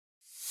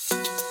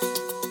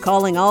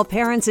Calling all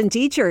parents and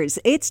teachers,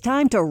 it's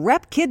time to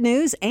rep Kid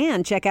News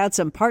and check out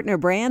some partner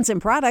brands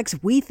and products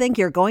we think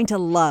you're going to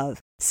love.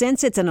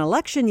 Since it's an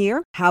election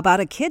year, how about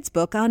a kid's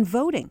book on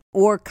voting?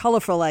 Or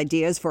colorful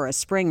ideas for a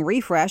spring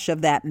refresh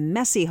of that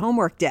messy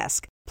homework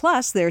desk?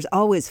 Plus, there's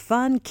always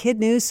fun Kid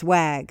News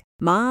swag.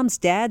 Moms,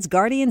 dads,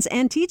 guardians,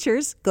 and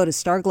teachers, go to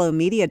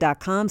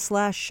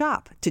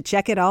starglowmedia.com/shop to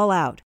check it all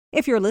out.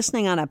 If you're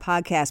listening on a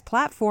podcast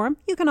platform,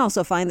 you can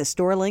also find the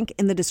store link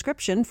in the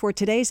description for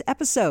today's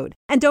episode.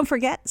 And don't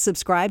forget,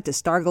 subscribe to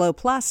Starglow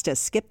Plus to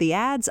skip the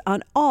ads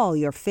on all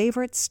your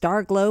favorite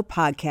Starglow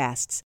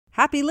podcasts.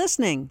 Happy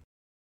listening!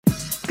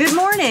 Good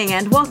morning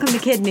and welcome to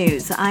Kid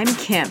News. I'm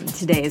Kim.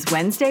 Today is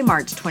Wednesday,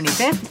 March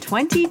 25th,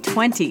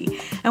 2020.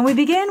 And we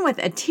begin with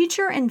a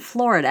teacher in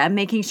Florida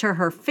making sure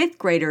her fifth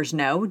graders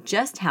know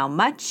just how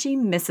much she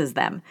misses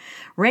them.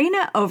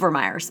 Raina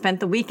Overmeyer spent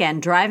the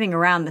weekend driving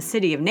around the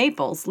city of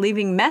Naples,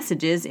 leaving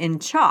messages in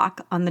chalk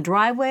on the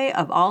driveway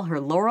of all her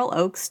Laurel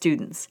Oak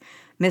students.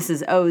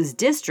 Mrs. O's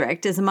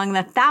district is among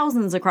the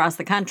thousands across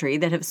the country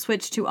that have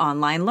switched to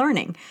online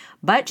learning,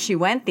 but she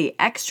went the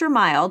extra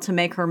mile to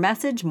make her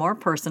message more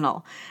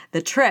personal.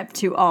 The trip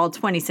to all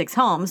 26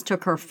 homes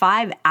took her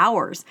 5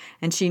 hours,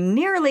 and she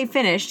nearly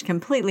finished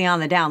completely on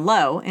the down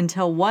low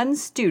until one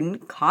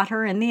student caught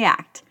her in the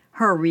act.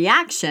 Her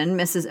reaction,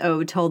 Mrs.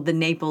 O told the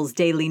Naples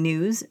Daily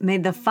News,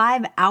 made the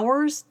 5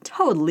 hours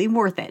totally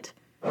worth it.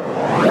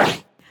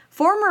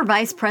 Former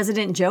Vice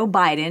President Joe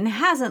Biden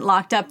hasn't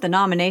locked up the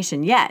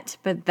nomination yet,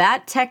 but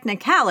that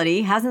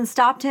technicality hasn't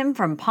stopped him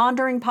from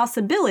pondering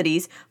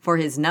possibilities for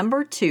his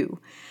number two.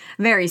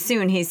 Very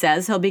soon, he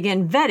says, he'll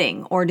begin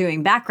vetting or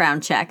doing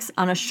background checks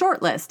on a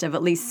short list of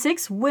at least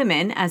 6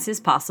 women as his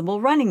possible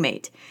running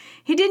mate.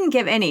 He didn't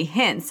give any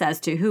hints as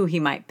to who he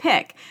might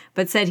pick,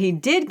 but said he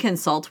did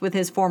consult with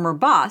his former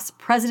boss,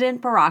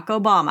 President Barack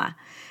Obama.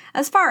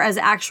 As far as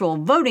actual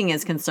voting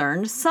is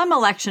concerned, some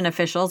election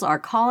officials are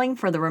calling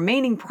for the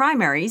remaining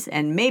primaries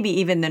and maybe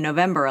even the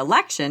November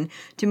election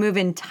to move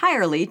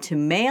entirely to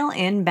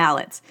mail-in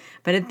ballots.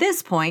 But at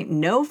this point,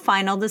 no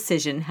final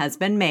decision has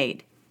been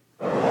made.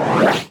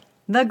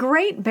 The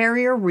Great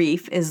Barrier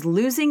Reef is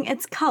losing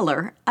its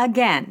color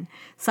again.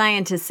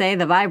 Scientists say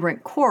the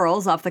vibrant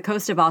corals off the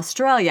coast of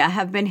Australia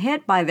have been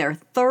hit by their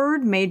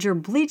third major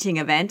bleaching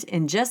event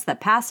in just the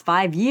past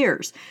 5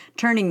 years,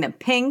 turning the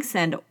pinks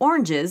and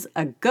oranges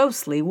a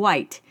ghostly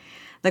white.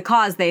 The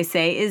cause, they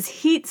say, is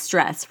heat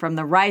stress from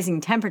the rising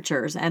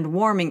temperatures and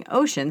warming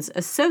oceans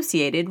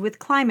associated with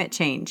climate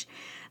change.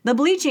 The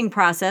bleaching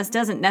process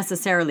doesn't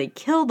necessarily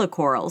kill the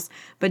corals,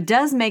 but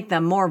does make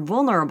them more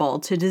vulnerable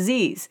to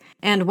disease.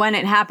 And when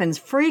it happens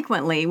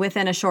frequently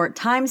within a short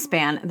time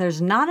span,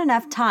 there's not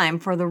enough time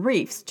for the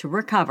reefs to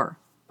recover.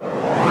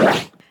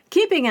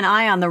 Keeping an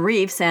eye on the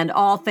reefs and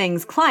all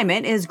things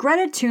climate is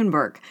Greta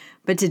Thunberg,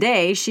 but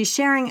today she's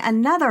sharing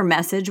another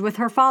message with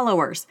her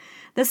followers.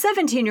 The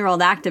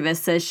 17-year-old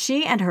activist says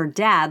she and her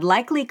dad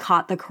likely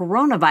caught the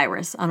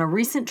coronavirus on a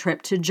recent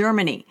trip to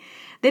Germany.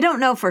 They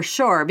don't know for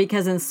sure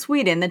because in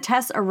Sweden, the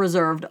tests are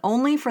reserved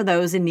only for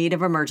those in need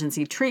of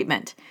emergency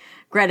treatment.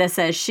 Greta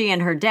says she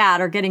and her dad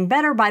are getting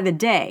better by the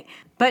day,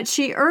 but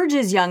she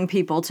urges young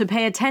people to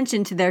pay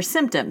attention to their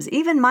symptoms,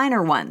 even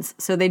minor ones,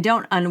 so they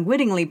don't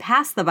unwittingly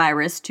pass the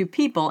virus to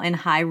people in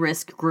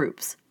high-risk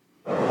groups.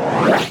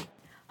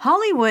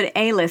 Hollywood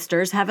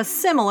A-listers have a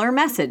similar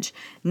message.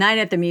 Night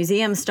at the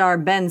Museum star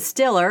Ben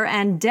Stiller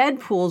and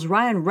Deadpool's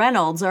Ryan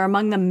Reynolds are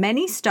among the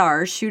many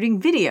stars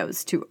shooting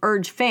videos to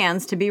urge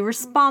fans to be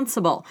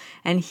responsible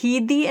and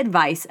heed the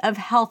advice of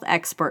health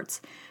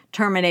experts.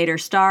 Terminator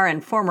star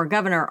and former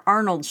Governor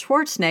Arnold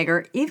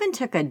Schwarzenegger even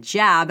took a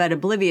jab at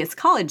oblivious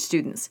college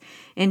students.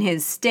 In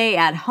his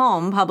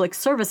stay-at-home public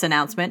service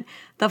announcement,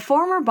 the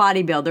former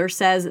bodybuilder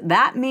says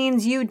that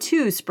means you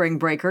too, spring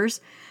breakers.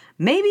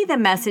 Maybe the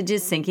message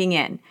is sinking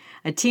in.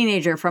 A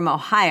teenager from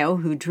Ohio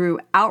who drew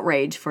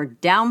outrage for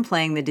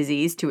downplaying the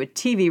disease to a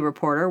TV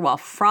reporter while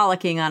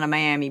frolicking on a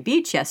Miami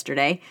beach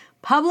yesterday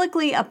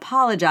publicly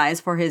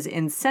apologized for his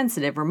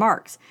insensitive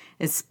remarks,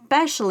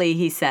 especially,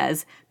 he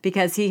says,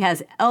 because he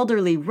has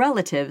elderly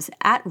relatives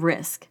at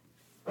risk.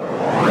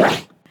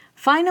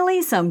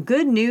 Finally, some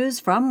good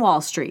news from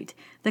Wall Street.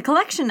 The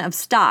collection of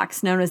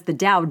stocks known as the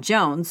Dow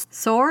Jones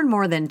soared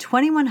more than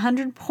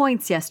 2,100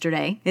 points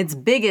yesterday, its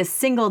biggest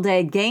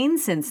single-day gain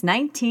since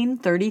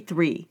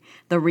 1933.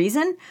 The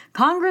reason?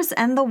 Congress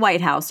and the White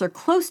House are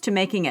close to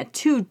making a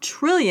 $2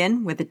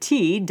 trillion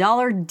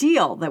dollar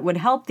deal that would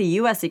help the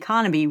U.S.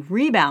 economy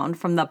rebound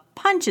from the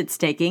punch it's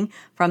taking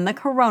from the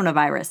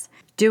coronavirus.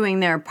 Doing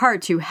their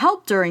part to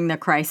help during the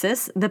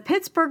crisis, the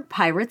Pittsburgh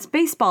Pirates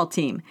baseball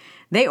team.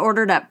 They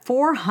ordered up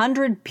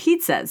 400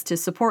 pizzas to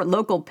support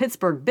local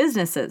Pittsburgh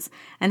businesses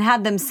and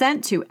had them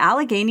sent to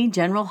Allegheny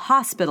General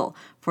Hospital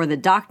for the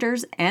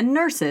doctors and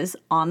nurses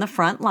on the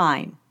front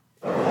line.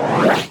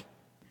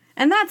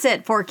 And that's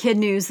it for Kid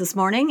News this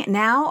morning.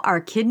 Now our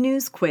Kid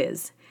News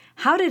quiz.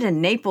 How did a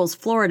Naples,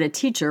 Florida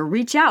teacher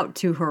reach out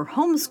to her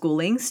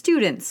homeschooling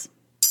students?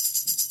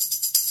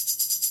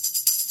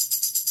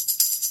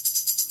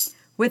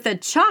 With a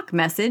chalk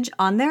message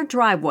on their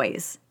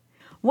driveways.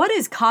 What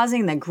is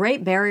causing the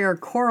Great Barrier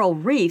coral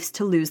reefs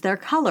to lose their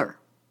color?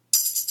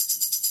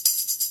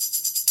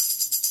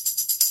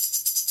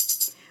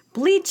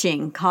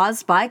 Bleaching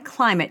caused by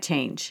climate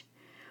change.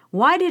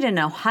 Why did an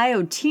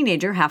Ohio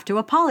teenager have to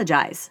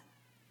apologize?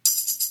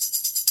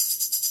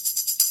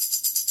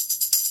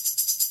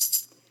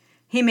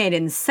 He made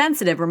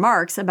insensitive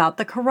remarks about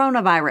the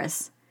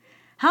coronavirus.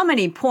 How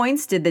many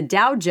points did the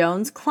Dow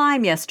Jones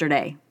climb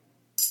yesterday?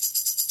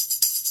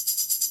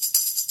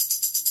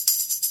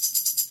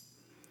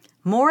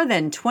 More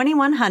than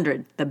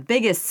 2,100, the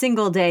biggest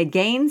single-day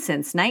gain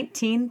since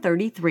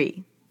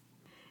 1933.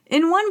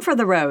 In One for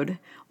the Road,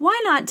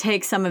 why not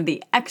take some of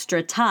the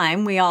extra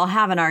time we all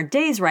have in our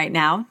days right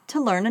now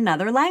to learn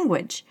another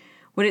language?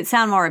 Would it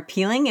sound more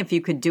appealing if you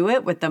could do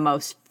it with the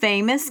most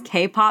famous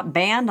K-pop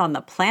band on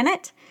the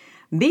planet?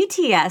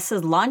 BTS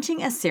is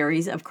launching a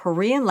series of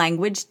Korean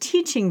language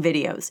teaching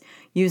videos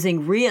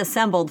using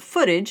reassembled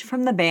footage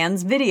from the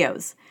band's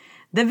videos.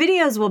 The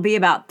videos will be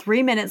about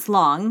 3 minutes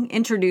long,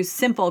 introduce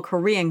simple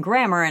Korean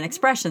grammar and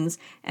expressions,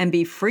 and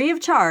be free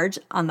of charge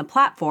on the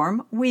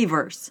platform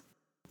Weverse.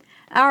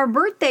 Our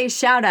birthday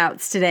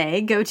shout-outs today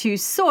go to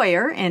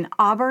Sawyer in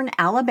Auburn,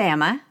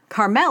 Alabama,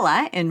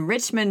 Carmela in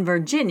Richmond,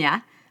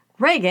 Virginia,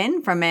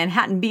 Reagan from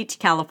Manhattan Beach,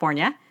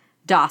 California,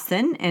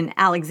 Dawson in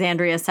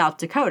Alexandria, South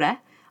Dakota,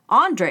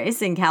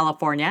 Andres in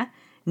California,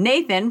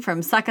 Nathan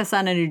from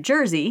Succothana, New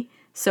Jersey,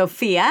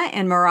 Sophia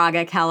in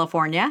Moraga,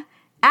 California,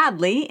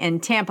 Adley in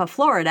Tampa,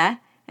 Florida,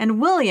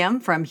 and William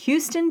from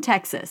Houston,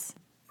 Texas.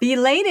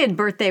 Belated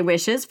birthday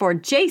wishes for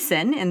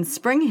Jason in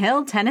Spring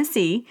Hill,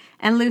 Tennessee,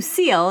 and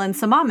Lucille in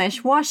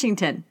Sammamish,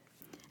 Washington.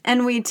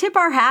 And we tip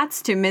our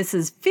hats to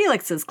Mrs.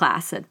 Felix's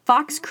class at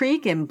Fox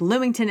Creek in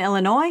Bloomington,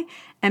 Illinois,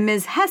 and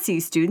Ms.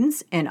 Hessie's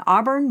students in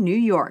Auburn, New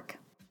York.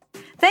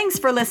 Thanks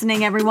for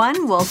listening,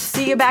 everyone. We'll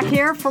see you back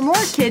here for more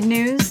kid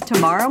news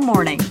tomorrow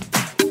morning.